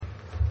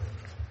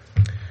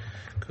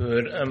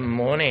Good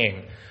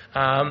morning.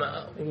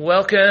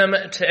 Welcome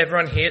to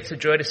everyone here. It's a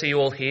joy to see you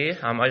all here.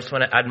 I just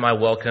want to add my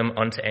welcome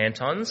onto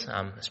Anton's,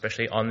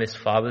 especially on this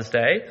Father's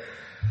Day.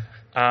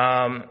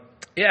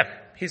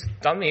 He's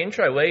done the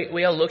intro.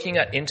 We are looking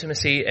at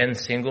intimacy and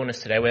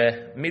singleness today.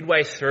 We're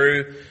midway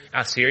through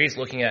our series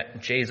looking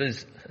at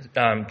Jesus,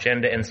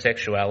 gender and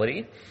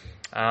sexuality.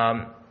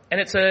 And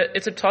it's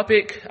a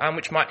topic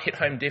which might hit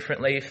home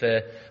differently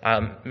for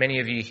many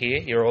of you here.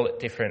 You're all at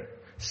different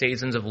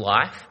seasons of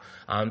life.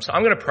 So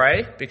I'm going to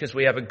pray because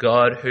we have a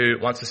God who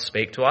wants to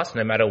speak to us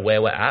no matter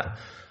where we're at.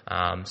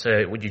 So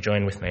would you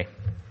join with me?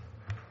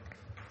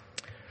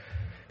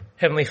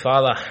 Heavenly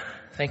Father,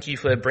 thank you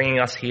for bringing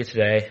us here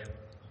today.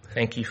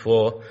 Thank you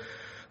for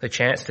the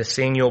chance to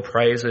sing your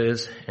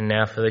praises and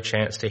now for the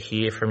chance to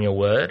hear from your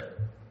word.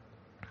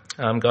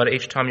 God,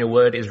 each time your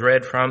word is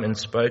read from and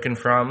spoken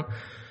from,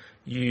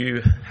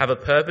 you have a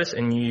purpose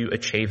and you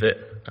achieve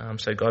it.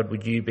 So God,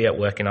 would you be at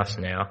work in us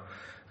now?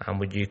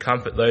 Would you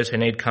comfort those who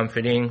need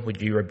comforting?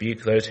 Would you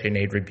rebuke those who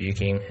need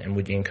rebuking? And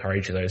would you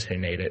encourage those who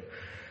need it?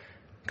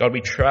 God,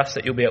 we trust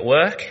that you'll be at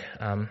work.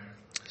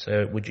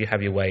 So would you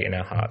have your way in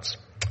our hearts?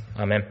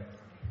 Amen.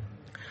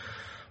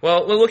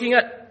 Well, we're looking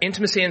at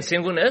intimacy and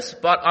singleness,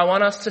 but I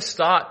want us to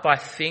start by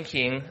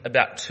thinking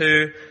about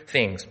two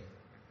things: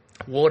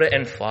 water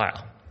and fire.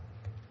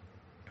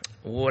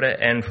 Water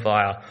and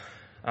fire.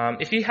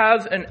 If you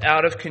have an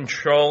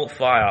out-of-control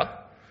fire,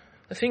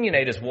 the thing you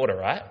need is water,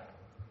 right?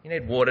 You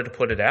need water to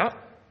put it out.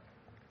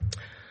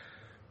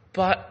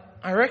 But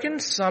I reckon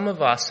some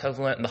of us have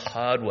learnt the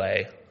hard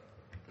way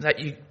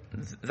that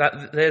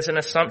there's an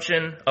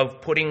assumption of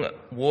putting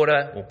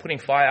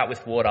fire out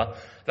with water.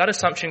 That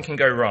assumption can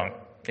go wrong.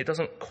 It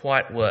doesn't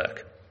quite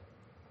work.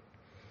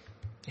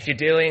 If you're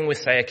dealing with,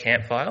 say, a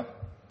campfire,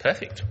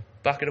 perfect.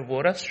 Bucket of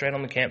water straight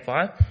on the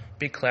campfire,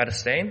 big cloud of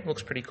steam,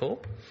 looks pretty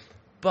cool.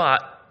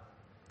 But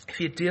if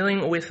you're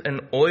dealing with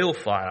an oil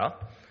fire,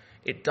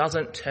 it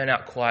doesn't turn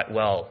out quite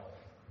well.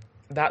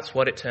 That's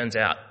what it turns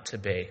out to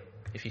be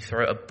if you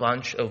throw a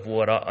bunch of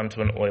water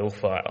onto an oil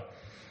fire.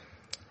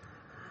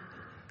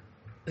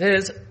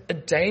 There's a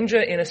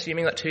danger in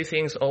assuming that two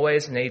things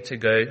always need to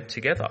go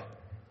together.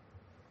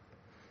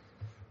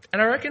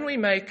 And I reckon we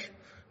make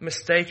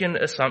mistaken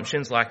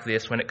assumptions like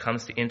this when it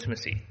comes to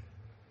intimacy.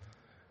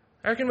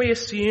 I reckon we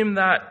assume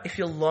that if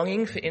you're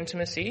longing for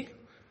intimacy,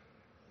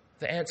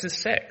 the answer is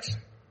sex.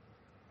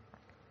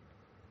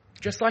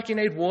 Just like you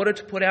need water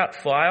to put out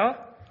fire,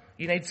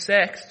 you need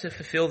sex to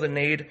fulfill the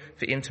need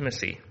for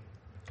intimacy.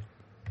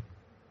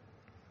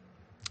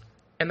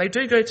 And they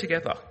do go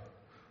together.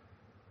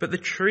 But the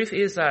truth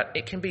is that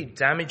it can be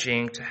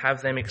damaging to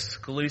have them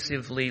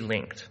exclusively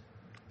linked.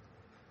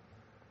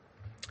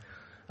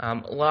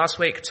 Last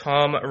week,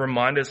 Tom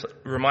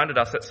reminded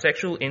us that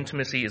sexual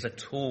intimacy is a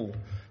tool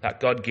that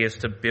God gives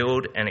to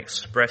build and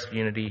express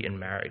unity in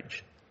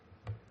marriage.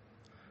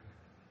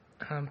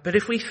 But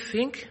if we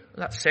think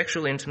that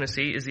sexual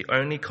intimacy is the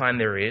only kind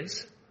there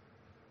is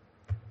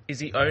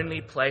the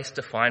only place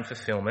to find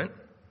fulfillment,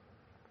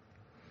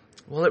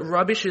 well, it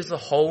rubbishes the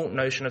whole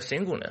notion of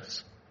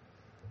singleness.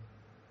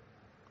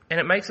 And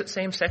it makes it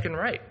seem second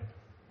rate.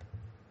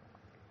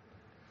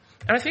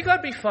 And I think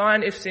I'd be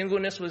fine if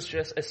singleness was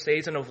just a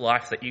season of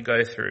life that you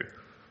go through,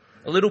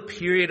 a little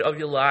period of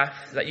your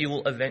life that you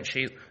will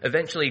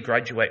eventually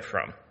graduate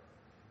from.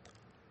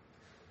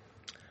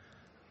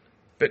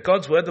 But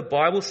God's word, the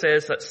Bible,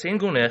 says that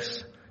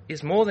singleness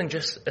is more than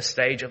just a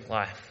stage of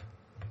life.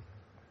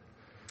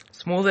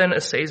 It's more than a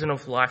season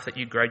of life that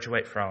you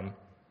graduate from.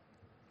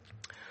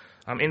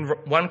 In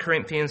 1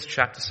 Corinthians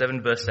chapter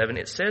 7, verse 7,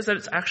 it says that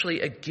it's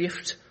actually a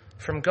gift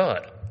from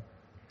God.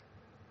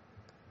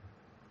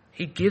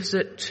 He gives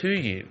it to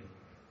you,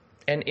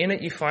 and in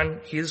it you find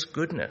his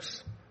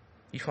goodness.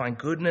 You find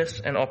goodness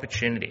and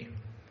opportunity.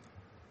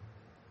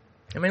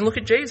 I mean, look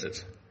at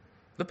Jesus,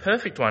 the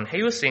perfect one.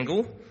 He was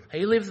single.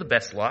 He lived the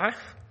best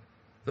life,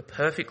 the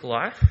perfect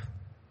life.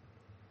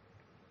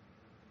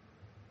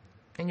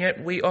 And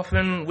yet we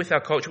often, with our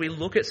culture, we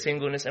look at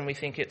singleness and we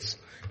think it's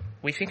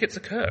a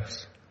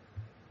curse.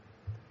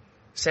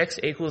 Sex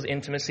equals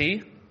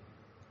intimacy.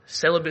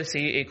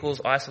 Celibacy equals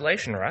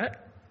isolation, right?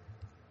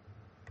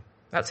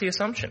 That's the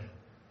assumption.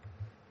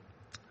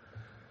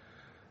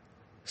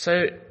 So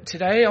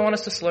today I want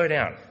us to slow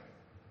down.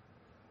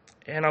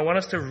 And I want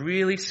us to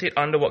really sit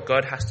under what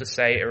God has to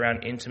say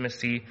around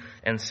intimacy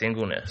and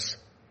singleness.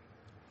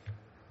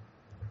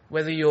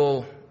 Whether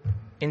you're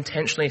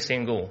intentionally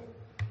single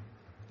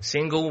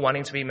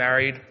wanting to be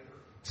married,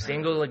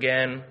 single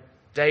again,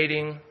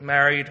 dating,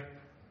 married.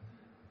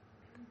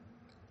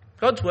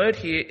 God's word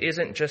here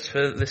isn't just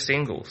for the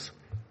singles.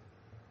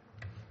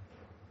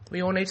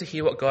 We all need to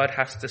hear what God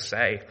has to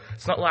say.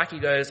 It's not like he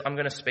goes, I'm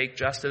going to speak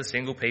just to the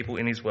single people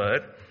in his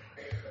word.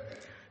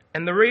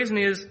 And the reason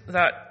is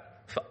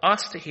that for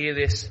us to hear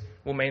this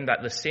will mean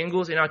that the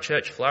singles in our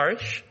church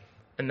flourish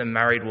and the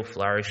married will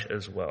flourish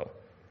as well.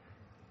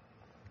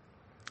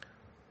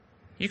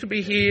 You could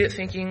be here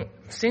thinking,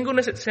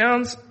 singleness, it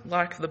sounds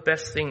like the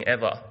best thing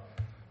ever.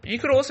 But you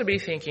could also be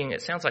thinking,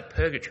 it sounds like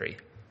purgatory.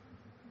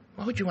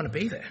 Why would you want to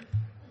be there?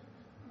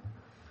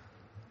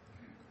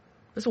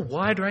 There's a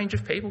wide range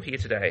of people here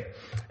today,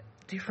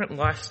 different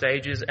life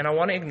stages, and I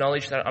want to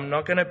acknowledge that I'm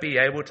not going to be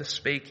able to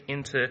speak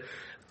into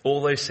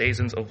all those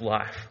seasons of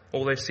life,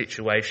 all those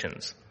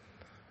situations.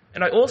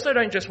 And I also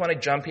don't just want to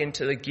jump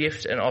into the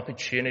gift and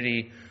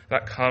opportunity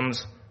that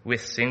comes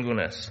with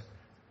singleness.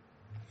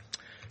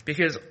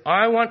 Because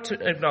I want to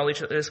acknowledge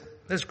that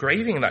there's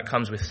grieving that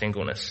comes with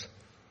singleness.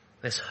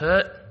 There's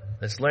hurt,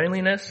 there's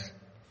loneliness,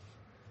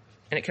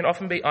 and it can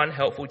often be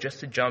unhelpful just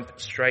to jump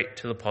straight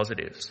to the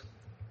positives.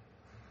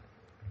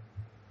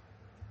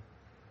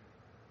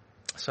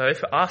 So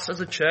for us as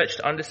a church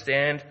to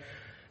understand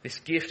this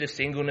gift of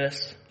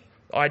singleness,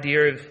 the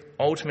idea of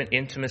ultimate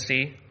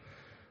intimacy,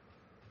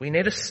 we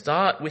need to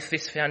start with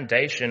this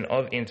foundation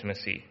of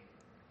intimacy.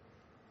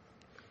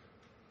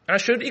 And I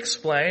should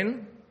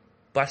explain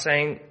by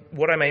saying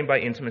what I mean by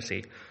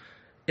intimacy.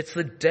 It's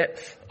the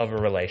depth of a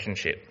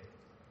relationship.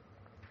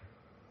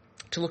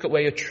 To look at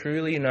where you're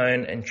truly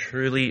known and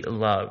truly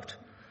loved.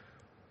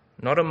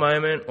 Not a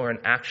moment or an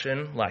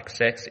action like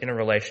sex in a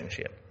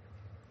relationship.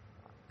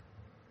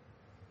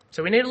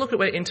 So we need to look at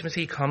where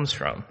intimacy comes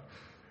from.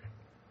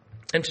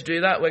 And to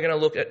do that, we're going to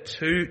look at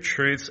two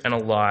truths and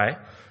a lie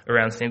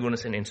around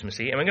singleness and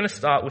intimacy. And we're going to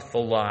start with the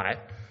lie.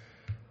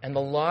 And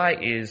the lie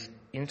is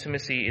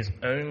intimacy is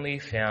only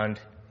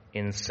found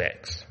in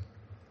sex.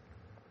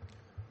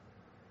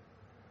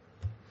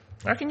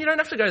 I reckon you don't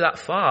have to go that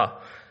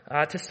far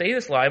to see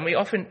this lie. And we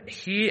often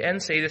hear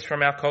and see this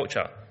from our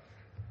culture.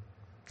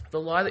 The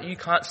lie that you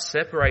can't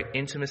separate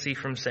intimacy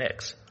from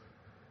sex,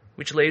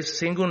 which leaves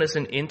singleness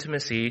and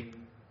intimacy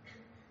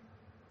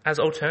as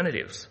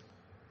alternatives.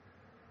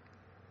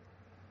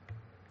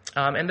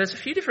 And there's a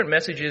few different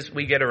messages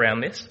we get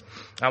around this.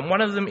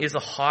 One of them is a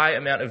high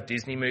amount of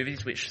Disney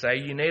movies which say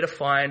you need to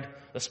find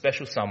a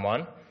special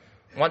someone.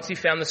 Once you've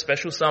found the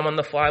special someone,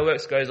 the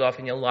fireworks goes off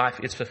and your life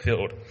is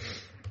fulfilled.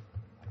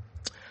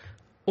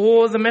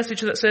 Or the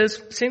message that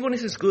says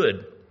singleness is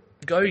good,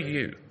 go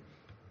you.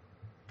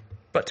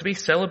 But to be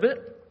celibate,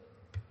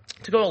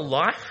 to go a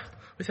life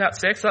without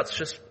sex,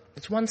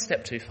 it's one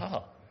step too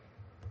far.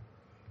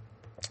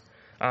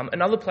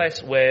 Another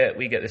place where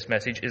we get this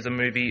message is the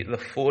movie The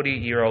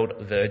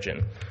 40-Year-Old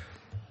Virgin.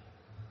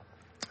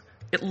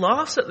 It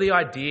laughs at the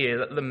idea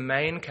that the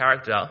main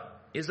character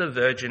is a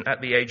virgin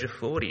at the age of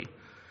 40.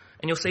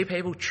 And you'll see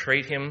people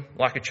treat him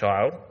like a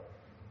child,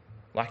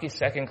 like he's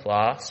second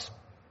class,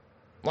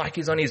 like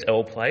he's on his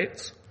L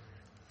plates,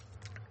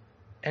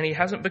 and he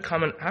hasn't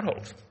become an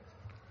adult.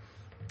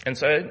 And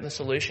so the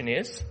solution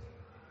is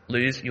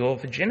lose your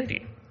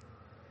virginity.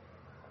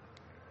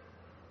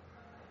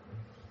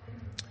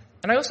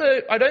 And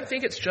I don't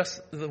think it's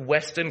just the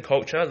Western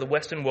culture, the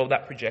Western world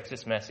that projects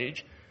this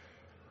message.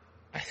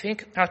 I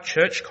think our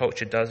church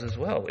culture does as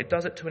well. It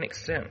does it to an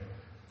extent.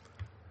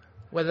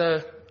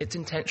 Whether it's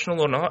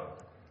intentional or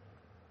not,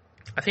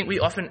 I think we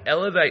often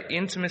elevate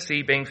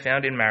intimacy being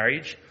found in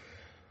marriage,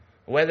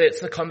 whether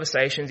it's the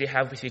conversations you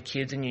have with your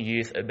kids and your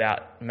youth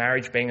about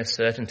marriage being a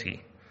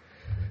certainty,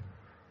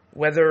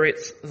 whether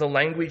it's the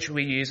language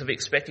we use of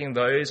expecting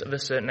those of a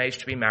certain age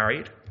to be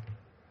married.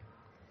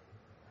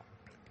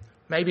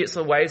 Maybe it's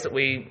the ways that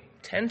we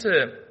tend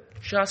to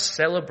just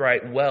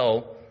celebrate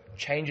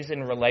changes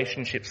in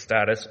relationship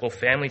status or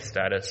family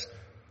status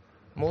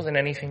more than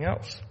anything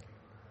else.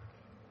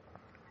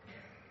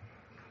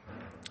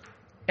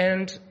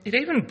 And it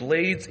even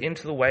bleeds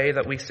into the way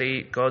that we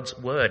see God's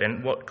word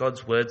and what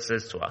God's word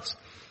says to us.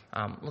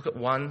 Look at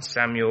 2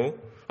 Samuel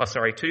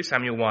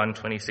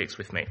 1:26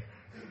 with me.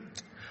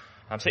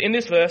 So in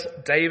this verse,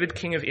 David,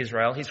 king of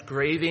Israel, he's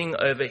grieving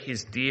over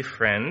his dear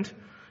friend,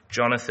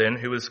 Jonathan,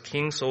 who was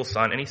King Saul's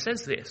son, and he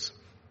says this: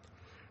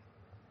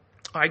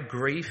 I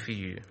grieve for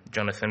you,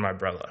 Jonathan, my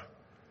brother.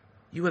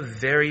 You were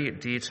very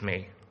dear to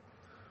me.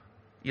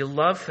 Your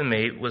love for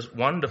me was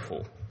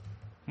wonderful,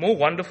 more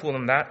wonderful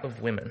than that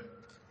of women.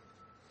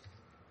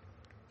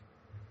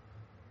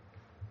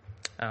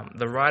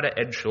 The writer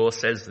Ed Shaw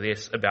says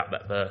this about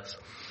that verse.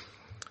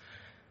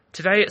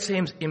 Today it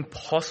seems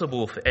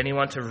impossible for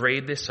anyone to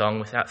read this song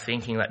without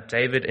thinking that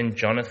David and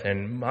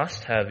Jonathan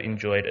must have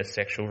enjoyed a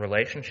sexual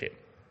relationship.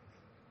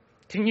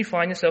 Didn't you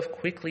find yourself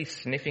quickly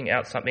sniffing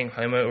out something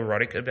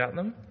homoerotic about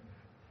them?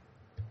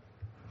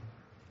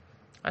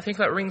 I think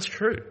that rings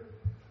true.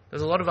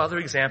 There's a lot of other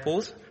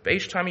examples, but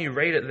each time you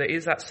read it, there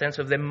is that sense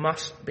of there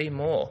must be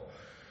more.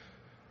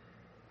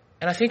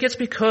 And I think it's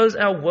because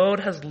our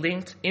world has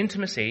linked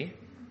intimacy,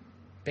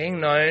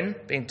 being known,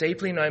 being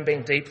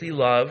deeply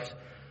loved,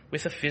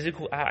 with a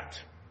physical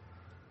act.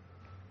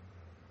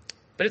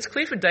 But it's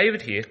clear for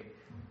David here,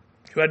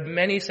 who had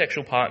many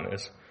sexual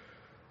partners,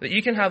 that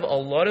you can have a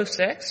lot of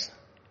sex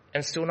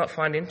and still not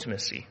find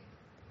intimacy.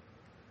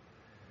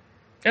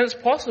 And it's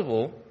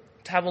possible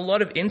to have a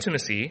lot of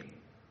intimacy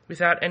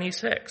without any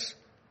sex,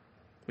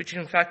 which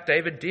in fact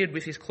David did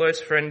with his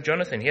close friend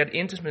Jonathan. He had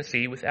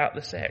intimacy without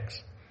the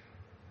sex.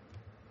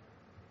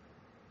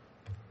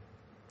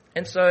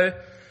 And so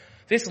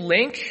this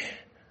link,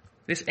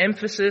 this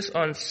emphasis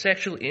on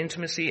sexual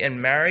intimacy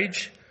and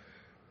marriage,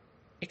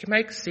 it can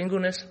make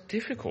singleness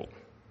difficult.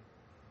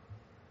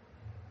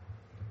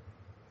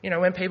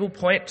 When people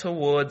point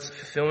towards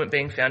fulfillment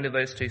being found in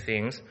those two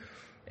things,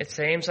 it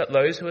seems that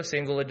those who are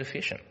single are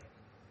deficient.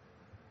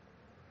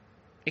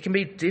 It can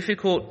be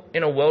difficult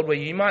in a world where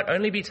you might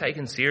only be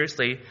taken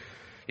seriously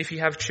if you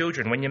have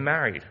children, when you're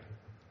married.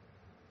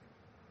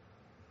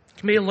 It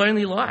can be a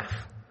lonely life,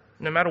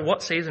 no matter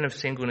what season of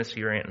singleness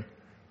you're in.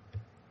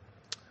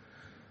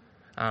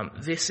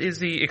 This is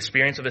the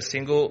experience of a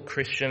single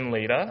Christian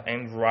leader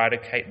and writer,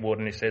 Kate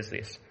Warden, who says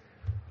this.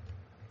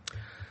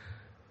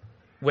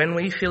 When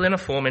we fill in a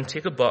form and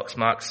tick a box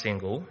marked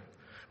single,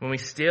 when we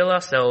steel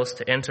ourselves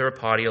to enter a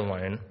party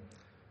alone,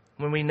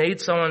 when we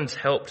need someone's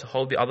help to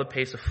hold the other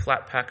piece of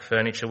flat-pack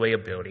furniture we are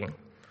building,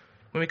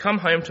 when we come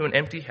home to an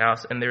empty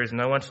house and there is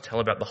no one to tell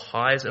about the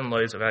highs and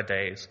lows of our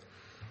days,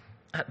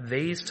 at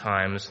these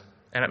times,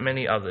 and at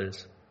many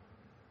others,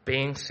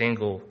 being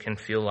single can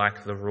feel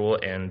like the raw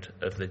end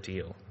of the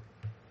deal.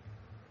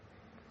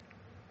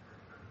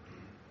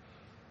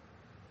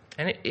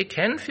 And it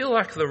can feel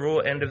like the raw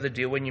end of the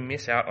deal when you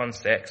miss out on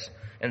sex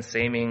and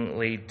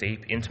seemingly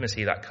deep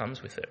intimacy that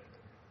comes with it.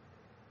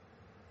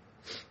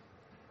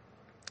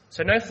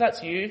 So know if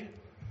that's you,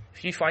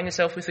 if you find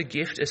yourself with a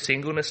gift of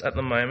singleness at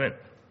the moment,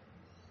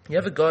 you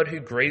have a God who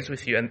grieves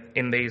with you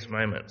in these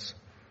moments,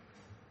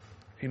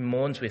 who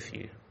mourns with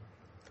you,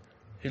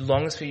 who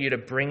longs for you to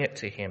bring it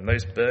to him,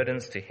 those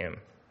burdens to him.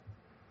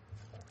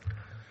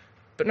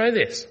 But know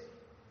this,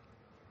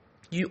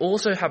 you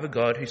also have a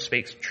God who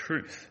speaks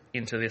truth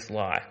into this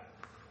lie.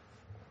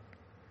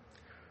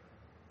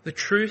 The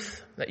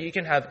truth that you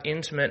can have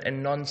intimate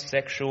and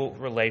non-sexual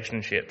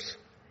relationships.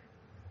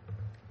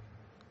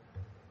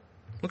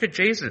 Look at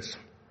Jesus.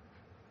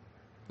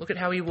 Look at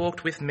how he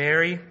walked with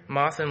Mary,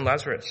 Martha, and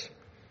Lazarus.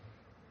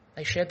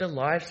 They shared their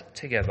lives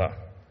together.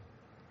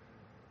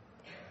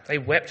 They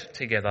wept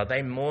together.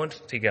 They mourned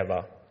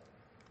together.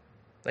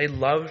 They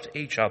loved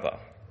each other.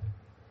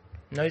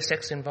 No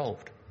sex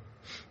involved.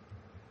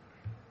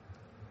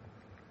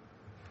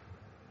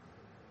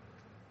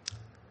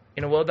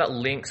 In a world that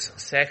links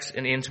sex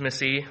and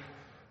intimacy,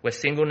 where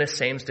singleness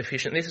seems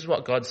deficient, this is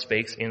what God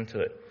speaks into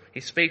it. He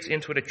speaks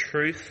into it a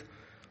truth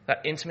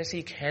that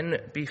intimacy can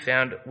be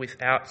found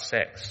without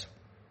sex.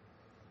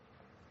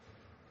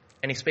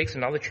 And he speaks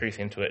another truth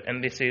into it,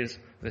 and this is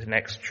the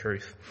next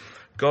truth.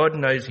 God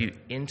knows you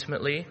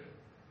intimately,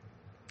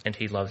 and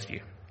he loves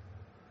you.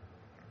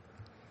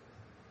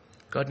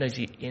 God knows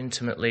you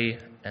intimately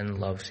and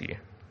loves you.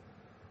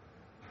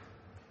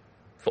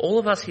 For all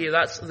of us here,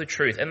 that's the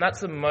truth, and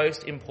that's the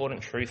most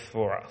important truth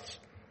for us.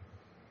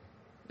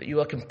 That you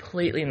are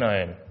completely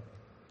known,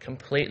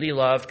 completely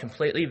loved,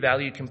 completely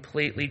valued,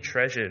 completely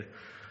treasured.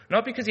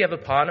 Not because you have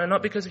a partner,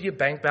 not because of your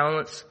bank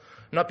balance,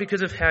 not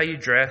because of how you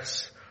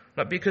dress,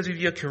 not because of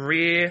your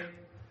career,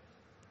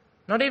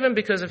 not even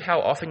because of how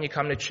often you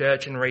come to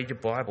church and read your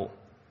Bible.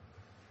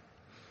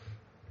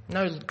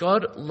 No,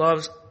 God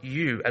loves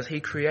you as he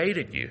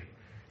created you.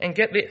 And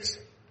get this,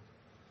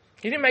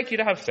 he didn't make you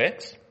to have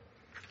sex,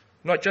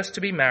 not just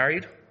to be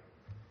married,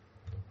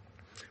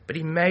 but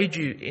he made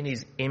you in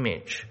his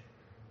image.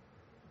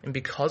 And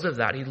because of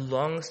that, he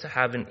longs to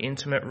have an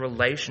intimate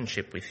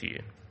relationship with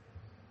you.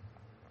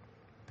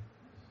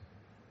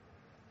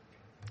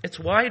 It's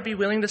why he'd be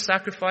willing to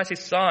sacrifice his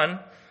son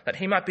that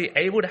he might be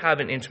able to have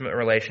an intimate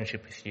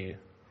relationship with you.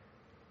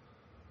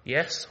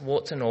 Yes,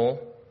 warts and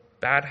all,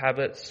 bad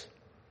habits,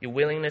 your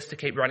willingness to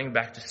keep running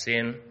back to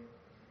sin.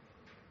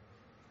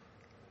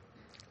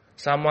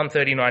 Psalm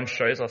 139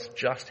 shows us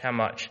just how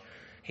much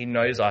he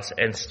knows us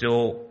and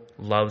still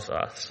loves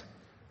us.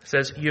 It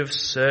says, "You have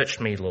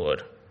searched me,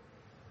 Lord,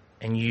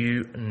 and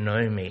you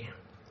know me."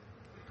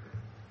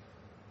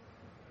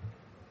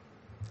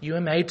 You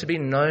are made to be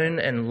known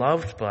and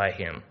loved by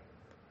him.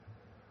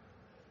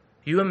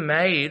 You are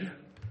made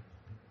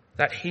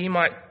that he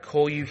might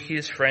call you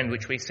his friend,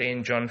 which we see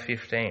in John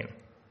 15.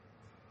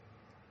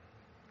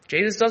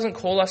 Jesus doesn't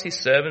call us his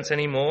servants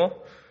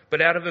anymore,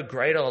 but out of a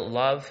greater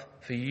love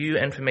for you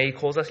and for me, he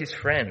calls us his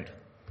friend.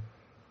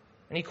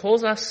 And he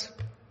calls us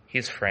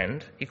his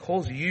friend. He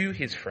calls you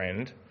his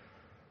friend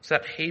so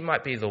that he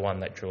might be the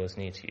one that draws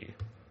near to you.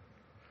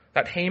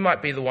 That he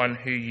might be the one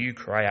who you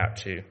cry out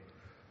to.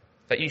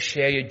 That you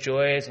share your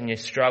joys and your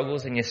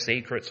struggles and your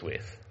secrets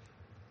with.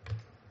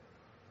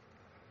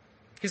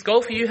 His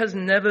goal for you has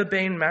never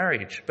been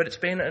marriage, but it's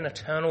been an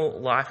eternal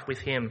life with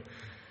him.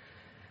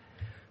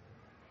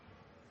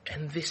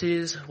 And this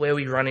is where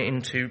we run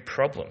into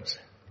problems.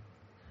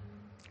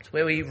 It's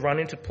where we run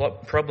into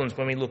problems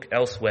when we look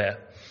elsewhere.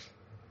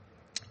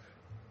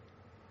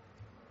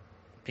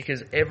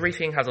 Because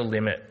everything has a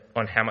limit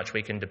on how much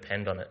we can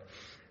depend on it.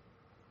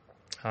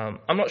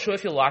 I'm not sure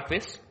if you're like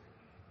this,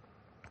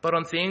 but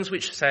on things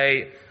which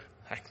say,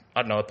 I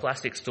don't know, a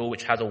plastic stool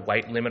which has a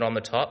weight limit on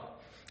the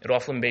top, it'll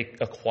often be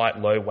a quite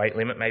low weight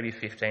limit, maybe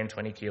 15,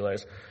 20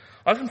 kilos.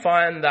 I often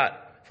find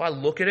that if I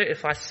look at it,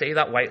 if I see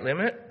that weight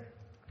limit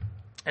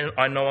and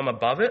I know I'm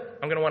above it,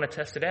 I'm going to want to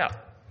test it out.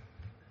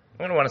 I'm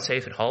going to want to see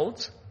if it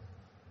holds.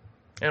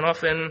 And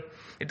often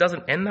it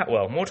doesn't end that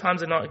well. More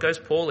times than not, it goes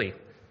poorly.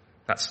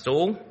 That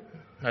stool,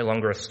 no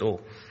longer a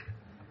stool.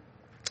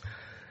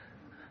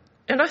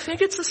 And I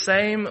think it's the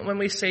same when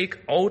we seek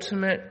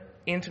ultimate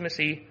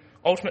intimacy,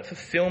 ultimate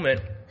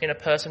fulfillment in a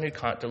person who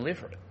can't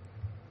deliver it.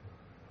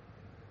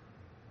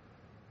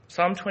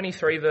 Psalm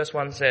 23 verse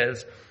 1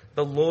 says,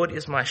 "The Lord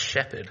is my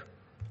shepherd,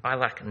 I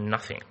lack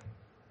nothing."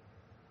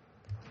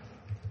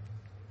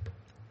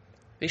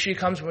 The issue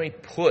comes when we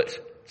put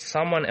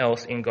someone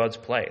else in God's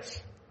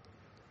place.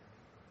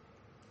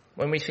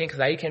 When we think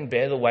they can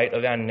bear the weight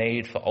of our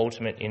need for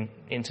ultimate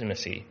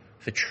intimacy,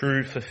 for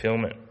true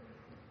fulfillment.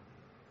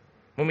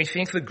 When we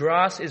think the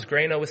grass is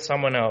greener with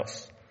someone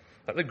else,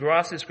 that the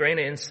grass is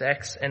greener in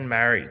sex and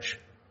marriage,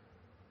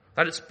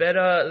 that it's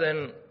better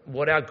than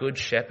what our good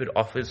shepherd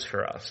offers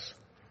for us.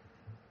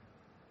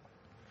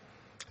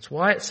 It's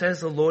why it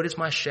says, "The Lord is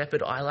my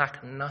shepherd, I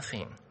lack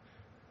nothing."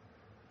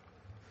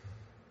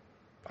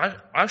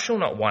 I shall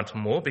not want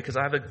more because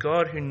I have a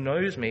God who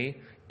knows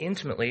me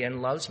intimately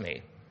and loves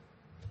me.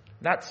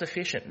 That's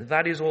sufficient.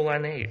 That is all I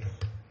need.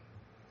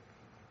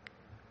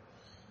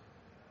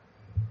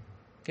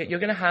 Yet you're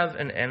going to have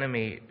an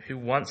enemy who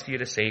wants you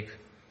to seek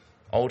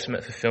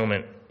ultimate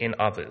fulfillment in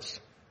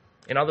others,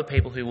 in other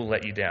people who will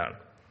let you down.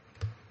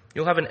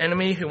 You'll have an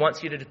enemy who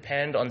wants you to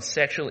depend on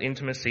sexual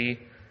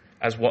intimacy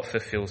as what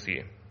fulfills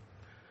you.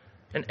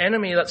 An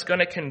enemy that's going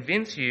to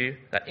convince you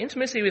that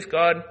intimacy with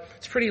God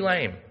is pretty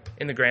lame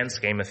in the grand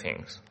scheme of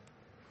things.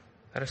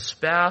 That a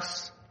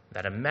spouse,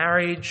 that a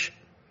marriage,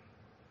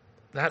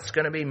 that's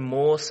going to be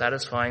more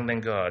satisfying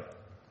than God.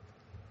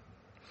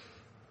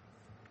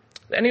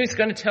 The enemy's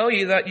going to tell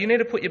you that you need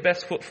to put your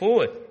best foot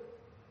forward.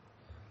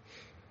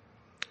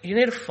 You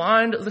need to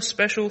find the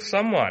special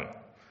someone.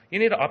 You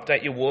need to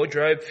update your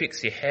wardrobe,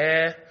 fix your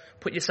hair,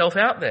 put yourself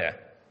out there.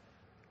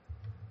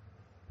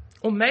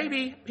 Or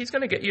maybe he's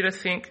going to get you to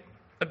think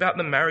about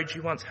the marriage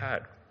you once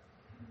had.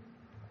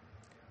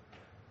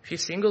 If you're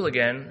single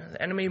again,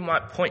 the enemy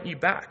might point you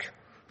back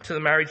to the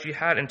marriage you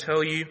had and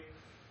tell you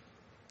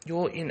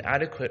you're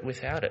inadequate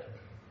without it.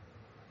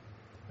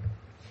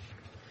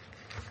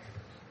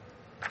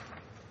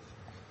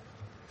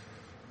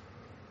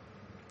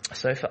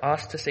 So for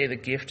us to see the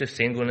gift of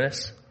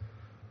singleness,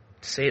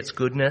 to see its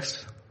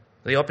goodness,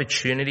 the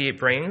opportunity it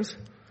brings,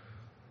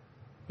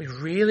 we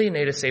really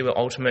need to see where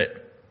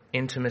ultimate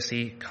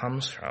intimacy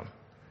comes from.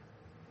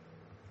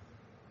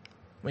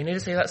 We need to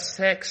see that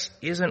sex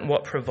isn't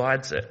what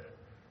provides it,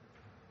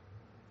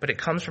 but it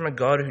comes from a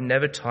God who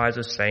never tires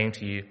of saying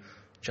to you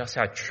just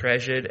how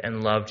treasured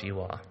and loved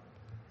you are.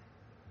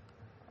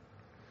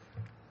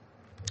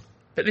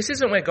 But this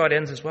isn't where God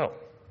ends as well.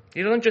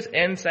 He doesn't just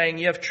end saying,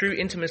 "You have true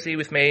intimacy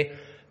with me,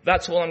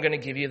 that's all I'm going to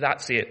give you,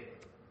 that's it."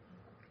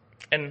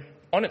 And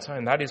on its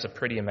own, that is a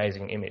pretty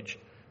amazing image.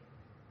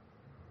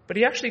 But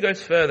he actually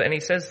goes further and he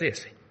says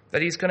this,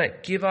 that he's going to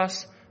give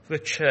us the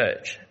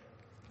church.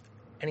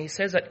 And he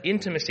says that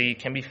intimacy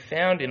can be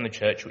found in the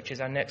church, which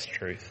is our next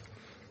truth.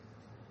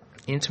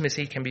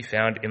 Intimacy can be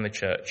found in the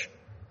church.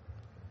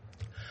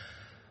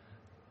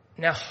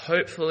 Now,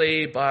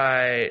 hopefully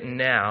by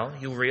now,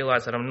 you'll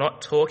realize that I'm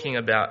not talking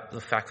about the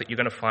fact that you're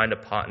going to find a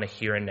partner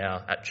here and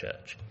now at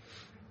church.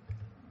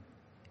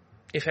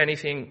 If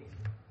anything,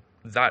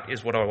 that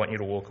is what I want you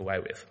to walk away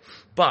with.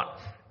 But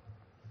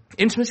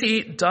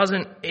intimacy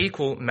doesn't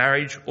equal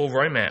marriage or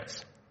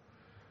romance.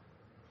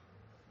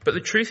 But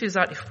the truth is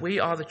that if we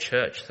are the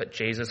church that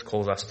Jesus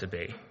calls us to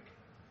be,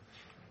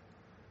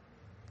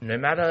 no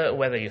matter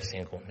whether you're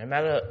single, no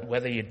matter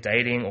whether you're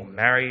dating or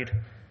married,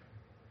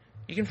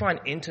 you can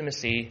find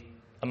intimacy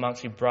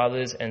amongst your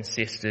brothers and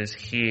sisters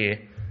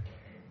here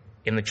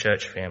in the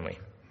church family.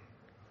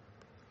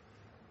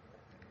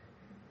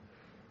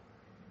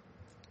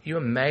 You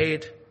are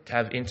made to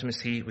have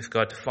intimacy with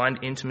God, to find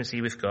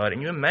intimacy with God,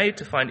 and you are made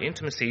to find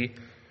intimacy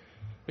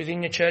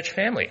within your church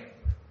family.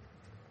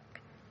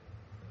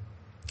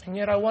 And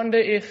yet I wonder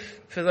if,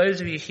 for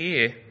those of you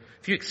here,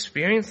 if you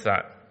experience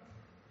that.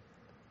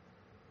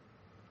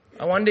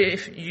 I wonder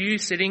if you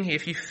sitting here,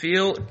 if you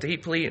feel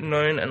deeply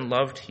known and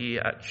loved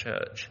here at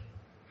church.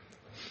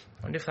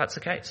 I wonder if that's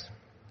the case.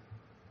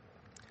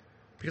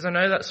 Because I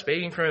know that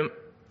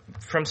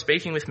from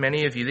speaking with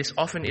many of you, this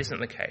often isn't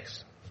the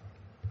case.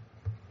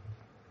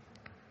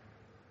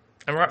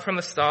 And right from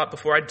the start,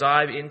 before I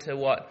dive into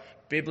what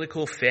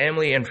biblical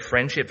family and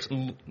friendship's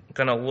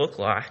going to look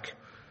like,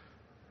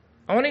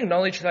 I want to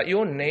acknowledge that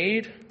your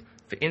need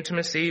for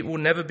intimacy will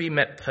never be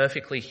met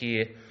perfectly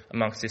here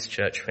amongst this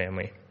church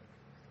family.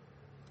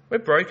 We're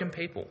broken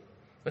people.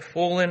 We're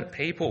fallen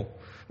people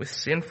with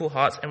sinful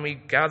hearts, and we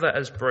gather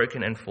as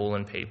broken and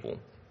fallen people.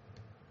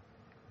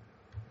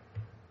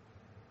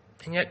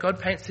 And yet God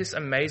paints this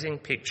amazing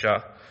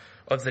picture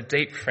of the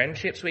deep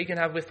friendships we can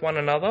have with one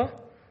another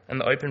and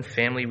the open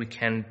family we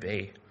can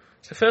be.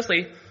 So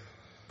firstly,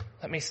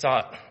 let me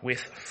start with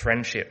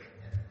friendship.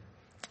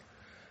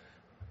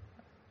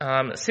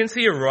 Since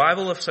the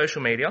arrival of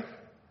social media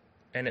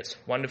and its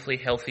wonderfully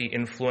healthy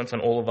influence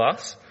on all of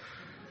us,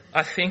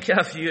 I think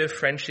our view of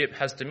friendship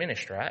has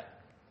diminished, right?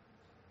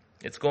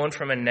 It's gone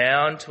from a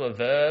noun to a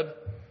verb.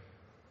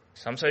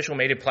 Some social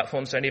media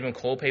platforms don't even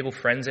call people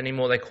friends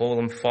anymore. They call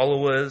them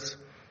followers.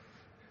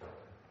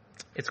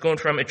 It's gone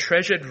from a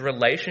treasured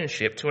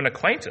relationship to an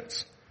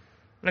acquaintance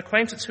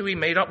who we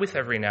meet up with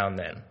every now and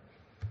then.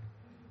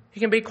 He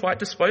can be quite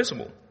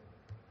disposable.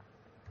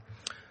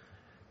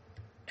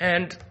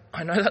 And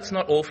I know that's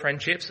not all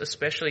friendships,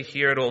 especially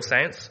here at All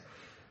Saints.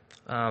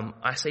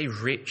 I see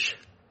rich,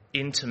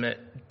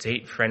 intimate,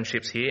 deep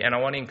friendships here, and I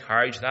want to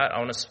encourage that. I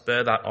want to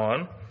spur that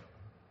on.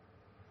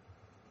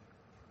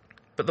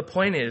 But the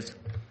point is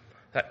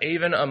that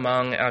even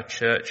among our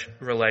church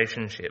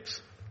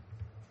relationships,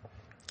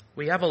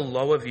 we have a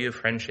lower view of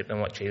friendship than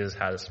what Jesus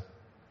has.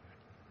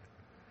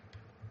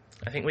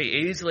 I think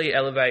we easily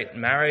elevate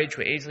marriage,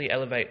 we easily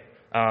elevate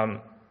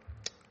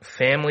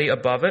family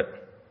above it.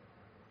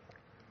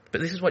 But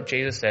this is what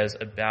Jesus says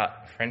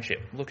about friendship.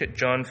 Look at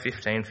John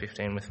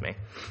 15:15 with me.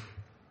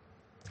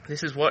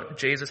 This is what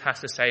Jesus has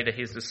to say to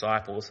his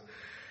disciples.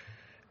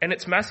 And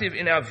it's massive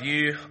in our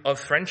view of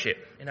friendship,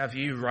 in our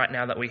view right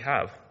now that we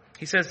have.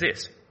 He says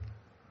this,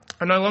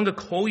 "I no longer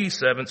call you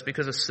servants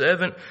because a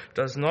servant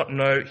does not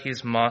know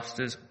his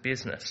master's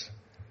business.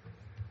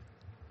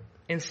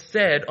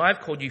 Instead, I've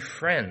called you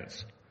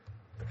friends.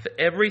 For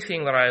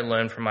everything that I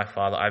learned from my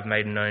Father, I've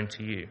made known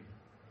to you."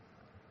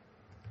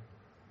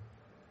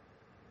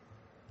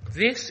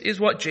 This is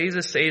what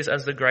Jesus sees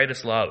as the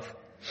greatest love,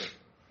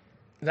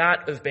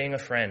 that of being a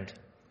friend.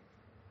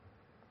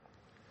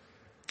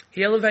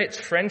 He elevates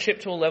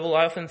friendship to a level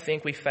I often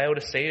think we fail to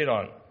see it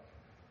on.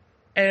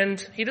 And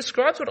he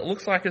describes what it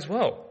looks like as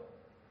well.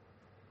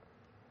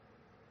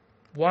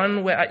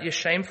 One where at your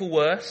shameful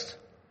worst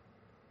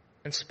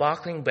and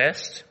sparkling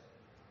best,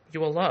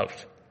 you are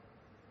loved.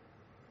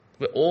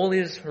 Where all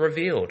is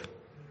revealed.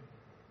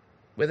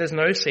 Where there's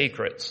no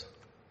secrets.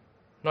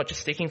 Not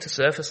just sticking to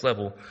surface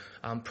level.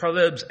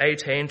 Proverbs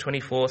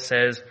 18:24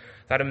 says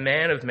that a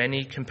man of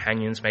many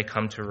companions may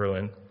come to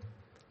ruin,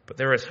 but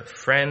there is a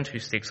friend who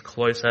sticks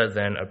closer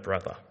than a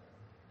brother.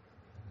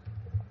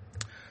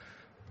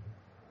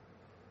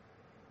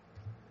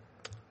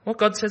 What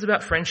God says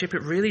about friendship,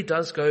 it really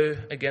does go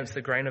against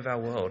the grain of our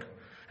world.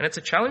 And it's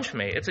a challenge for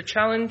me. It's a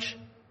challenge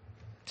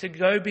to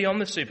go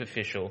beyond the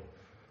superficial,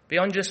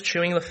 beyond just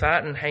chewing the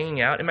fat and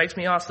hanging out. It makes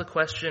me ask the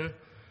question,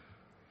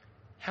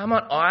 how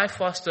might I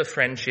foster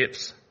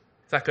friendships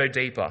that go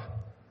deeper?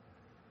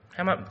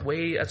 How might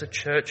we as a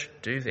church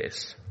do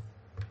this?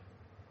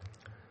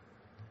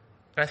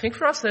 And I think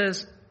for us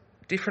there's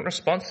different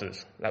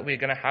responses that we're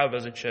going to have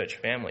as a church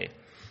family.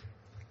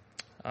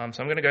 So I'm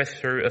going to go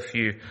through a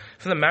few.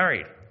 For the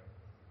married,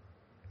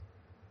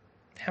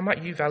 how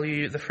might you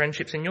value the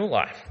friendships in your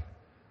life?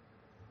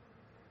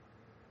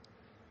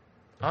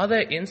 Are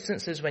there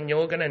instances when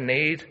you're going to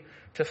need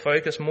to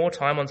focus more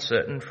time on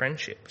certain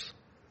friendships?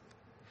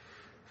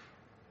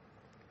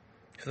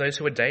 For those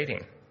who are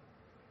dating,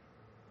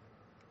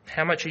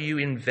 how much are you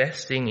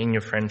investing in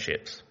your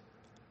friendships?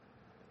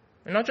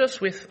 And not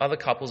just with other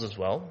couples as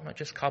well, not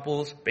just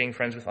couples being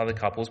friends with other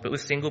couples, but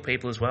with single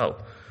people as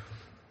well.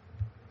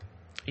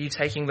 Are you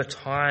taking the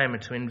time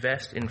to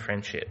invest in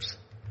friendships?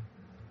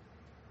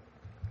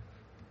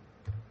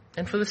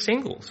 And for the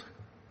singles,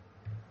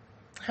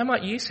 how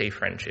might you see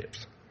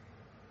friendships?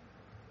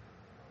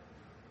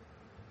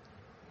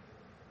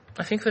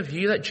 I think the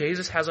view that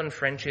Jesus has on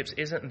friendships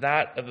isn't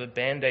that of a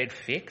band-aid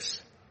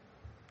fix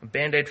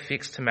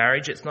to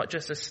marriage. It's not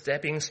just a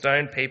stepping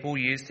stone people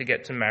use to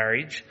get to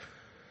marriage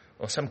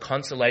or some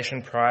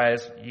consolation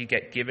prize you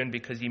get given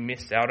because you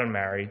missed out on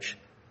marriage.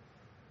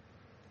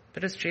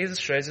 But as Jesus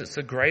shows, it's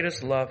the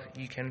greatest love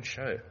you can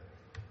show.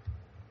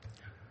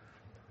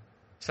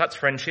 So that's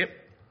friendship.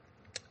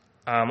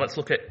 Let's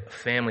look at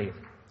family.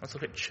 Let's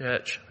look at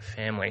church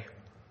family.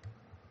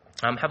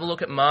 Have a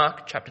look at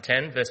Mark chapter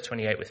 10, verse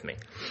 28 with me.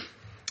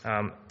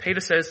 Peter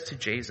says to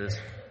Jesus,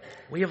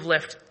 "We have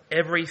left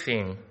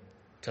everything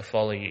to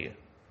follow you."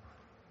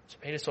 So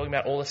Peter's talking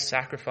about all the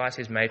sacrifice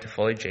he's made to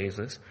follow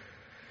Jesus.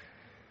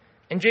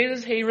 And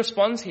Jesus, he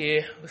responds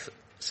here with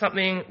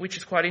something which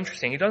is quite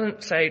interesting. He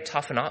doesn't say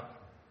toughen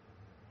up.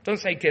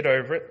 Doesn't say get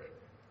over it.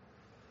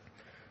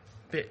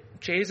 But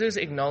Jesus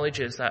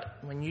acknowledges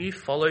that when you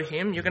follow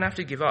him, you're going to have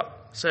to give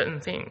up certain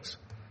things.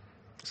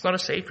 It's not a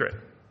secret.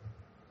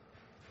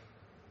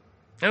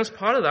 And as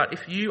part of that,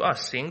 if you are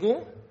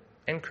single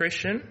and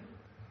Christian,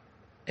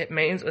 it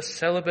means a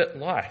celibate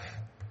life.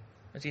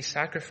 As you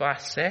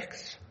sacrifice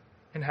sex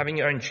and having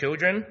your own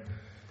children.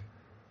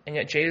 And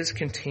yet Jesus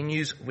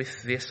continues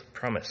with this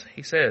promise.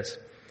 He says,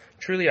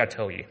 "Truly I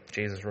tell you,"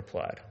 Jesus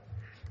replied,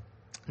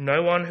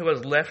 "no one who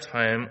has left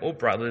home or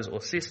brothers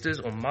or sisters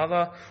or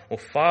mother or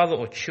father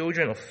or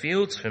children or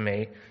fields for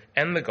me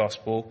and the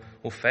gospel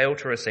will fail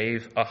to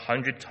receive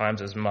 100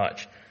 times as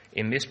much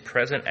in this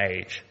present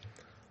age.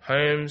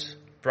 Homes,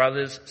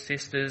 brothers,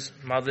 sisters,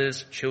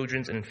 mothers,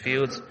 children and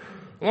fields,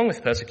 along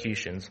with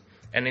persecutions,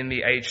 and in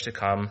the age to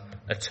come,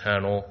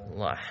 eternal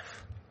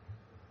life."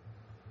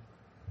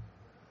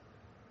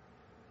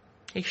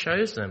 He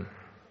shows them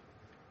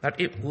that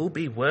it will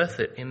be worth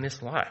it in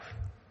this life.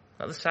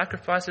 That the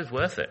sacrifice is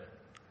worth it.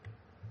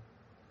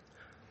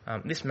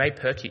 This may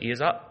perk your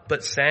ears up,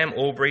 but Sam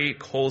Albury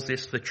calls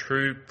this the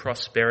true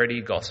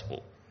prosperity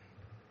gospel.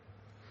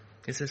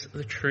 This is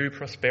the true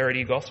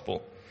prosperity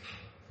gospel.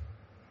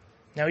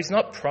 Now, he's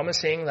not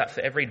promising that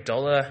for every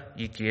dollar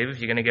you give,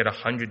 you're going to get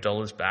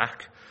 $100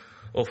 back,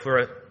 or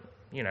for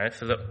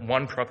the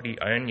one property you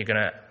own, you're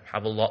going to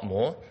have a lot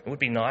more. It would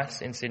be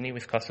nice in Sydney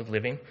with cost of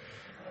living.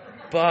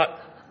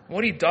 But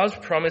what he does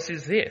promise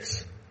is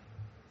this.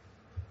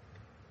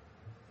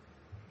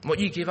 What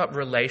you give up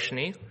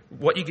relationally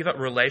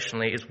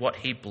is what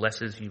he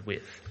blesses you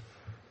with.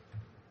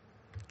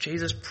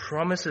 Jesus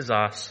promises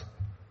us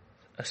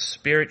a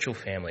spiritual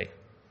family,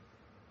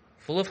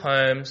 full of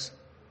homes,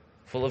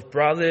 full of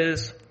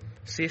brothers,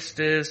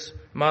 sisters,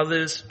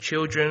 mothers,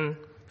 children,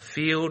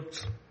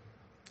 fields,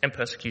 and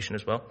persecution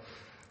as well.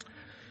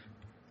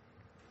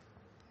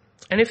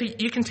 And if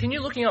you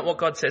continue looking at what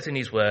God says in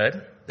his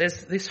word,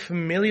 there's this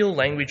familial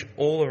language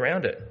all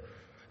around it.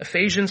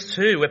 Ephesians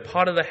 2, we're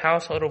part of the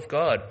household of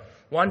God.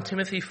 1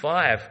 Timothy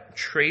 5,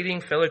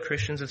 treating fellow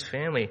Christians as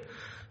family.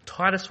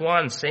 Titus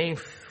 1, seeing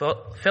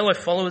fellow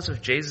followers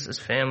of Jesus as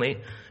family.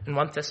 And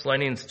 1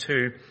 Thessalonians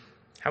 2,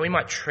 how we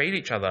might treat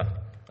each other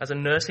as a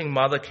nursing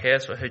mother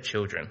cares for her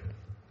children.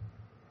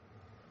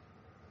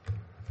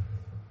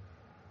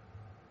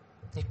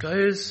 It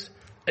goes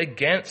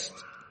against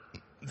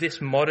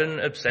this modern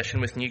obsession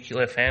with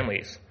nuclear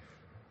families,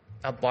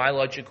 our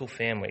biological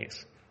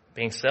families,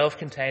 being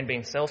self-contained,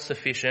 being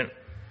self-sufficient,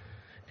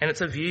 and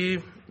it's a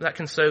view that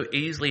can so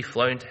easily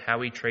flow into how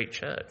we treat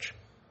church.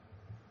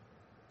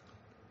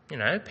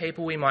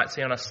 People we might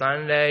see on a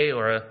Sunday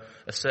or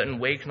a certain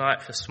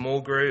weeknight for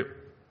small group.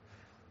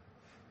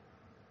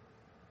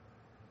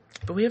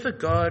 But we have a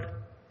God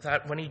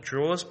that when he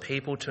draws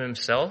people to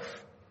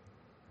himself,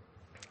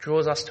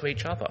 draws us to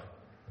each other.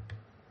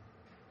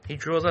 He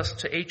draws us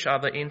to each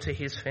other into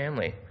his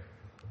family.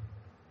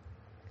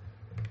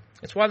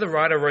 It's why the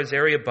writer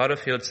Rosaria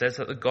Butterfield says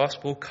that the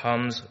gospel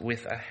comes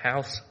with a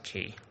house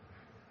key.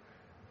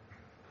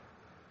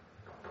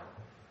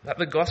 That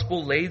the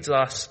gospel leads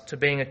us to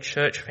being a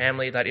church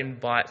family that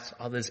invites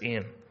others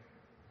in.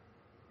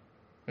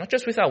 Not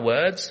just with our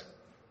words,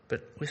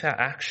 but with our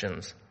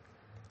actions.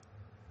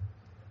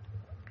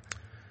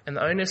 And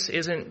the onus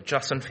isn't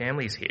just on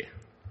families here.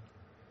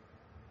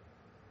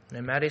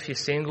 No matter if you're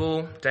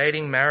single,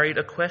 dating, married,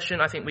 a question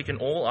I think we can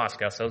all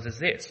ask ourselves is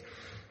this.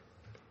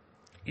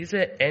 Is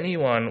there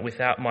anyone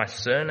without my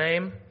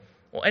surname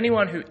or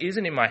anyone who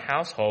isn't in my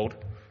household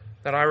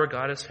that I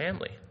regard as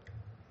family?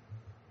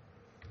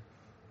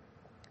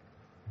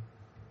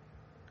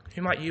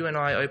 Who might you and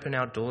I open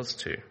our doors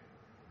to?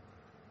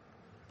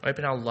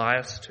 Open our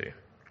lives to?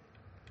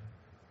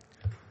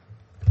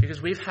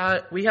 Because we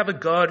have a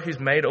God who's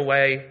made a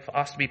way for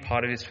us to be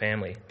part of his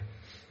family.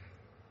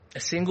 A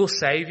single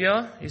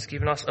Saviour who's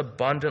given us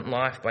abundant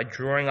life by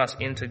drawing us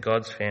into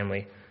God's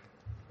family.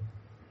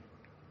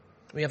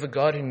 We have a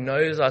God who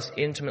knows us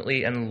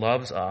intimately and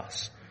loves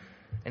us.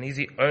 And he's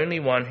the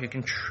only one who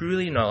can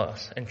truly know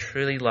us and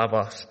truly love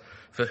us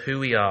for who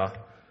we are.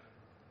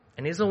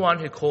 And he's the one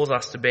who calls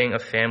us to being a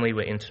family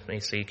where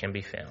intimacy can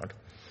be found.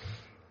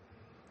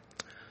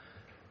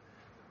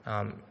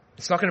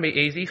 It's not going to be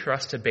easy for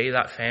us to be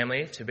that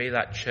family, to be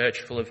that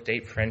church full of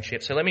deep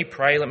friendship. So let me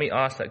pray, let me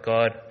ask that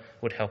God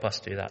would help us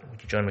do that.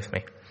 Would you join with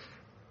me?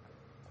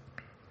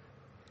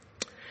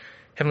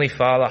 Heavenly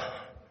Father,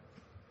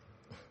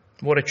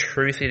 what a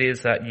truth it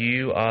is that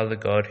you are the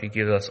God who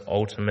gives us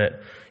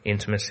ultimate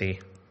intimacy.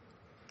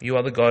 You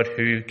are the God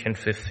who can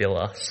fulfill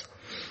us.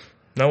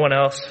 No one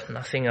else,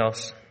 nothing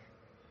else.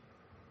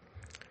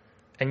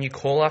 And you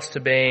call us to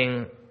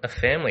being a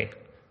family,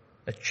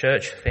 a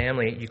church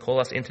family. You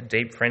call us into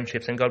deep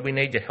friendships. And God, we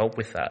need your help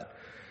with that.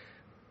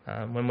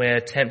 When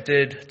we're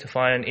tempted to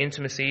find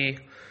intimacy,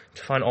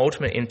 to find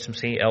ultimate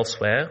intimacy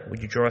elsewhere,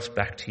 would you draw us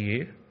back to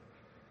you?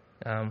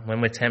 When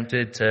we're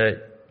tempted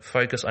to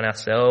focus on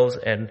ourselves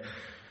and,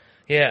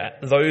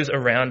 those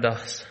around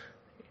us,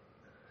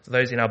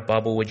 those in our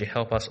bubble, would you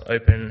help us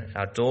open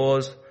our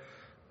doors,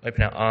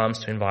 open our arms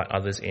to invite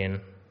others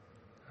in?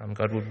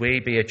 God, would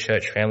we be a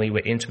church family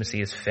where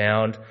intimacy is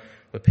found,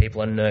 where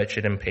people are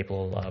nurtured and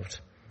people are loved?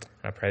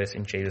 And I pray this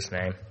in Jesus'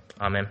 name.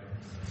 Amen.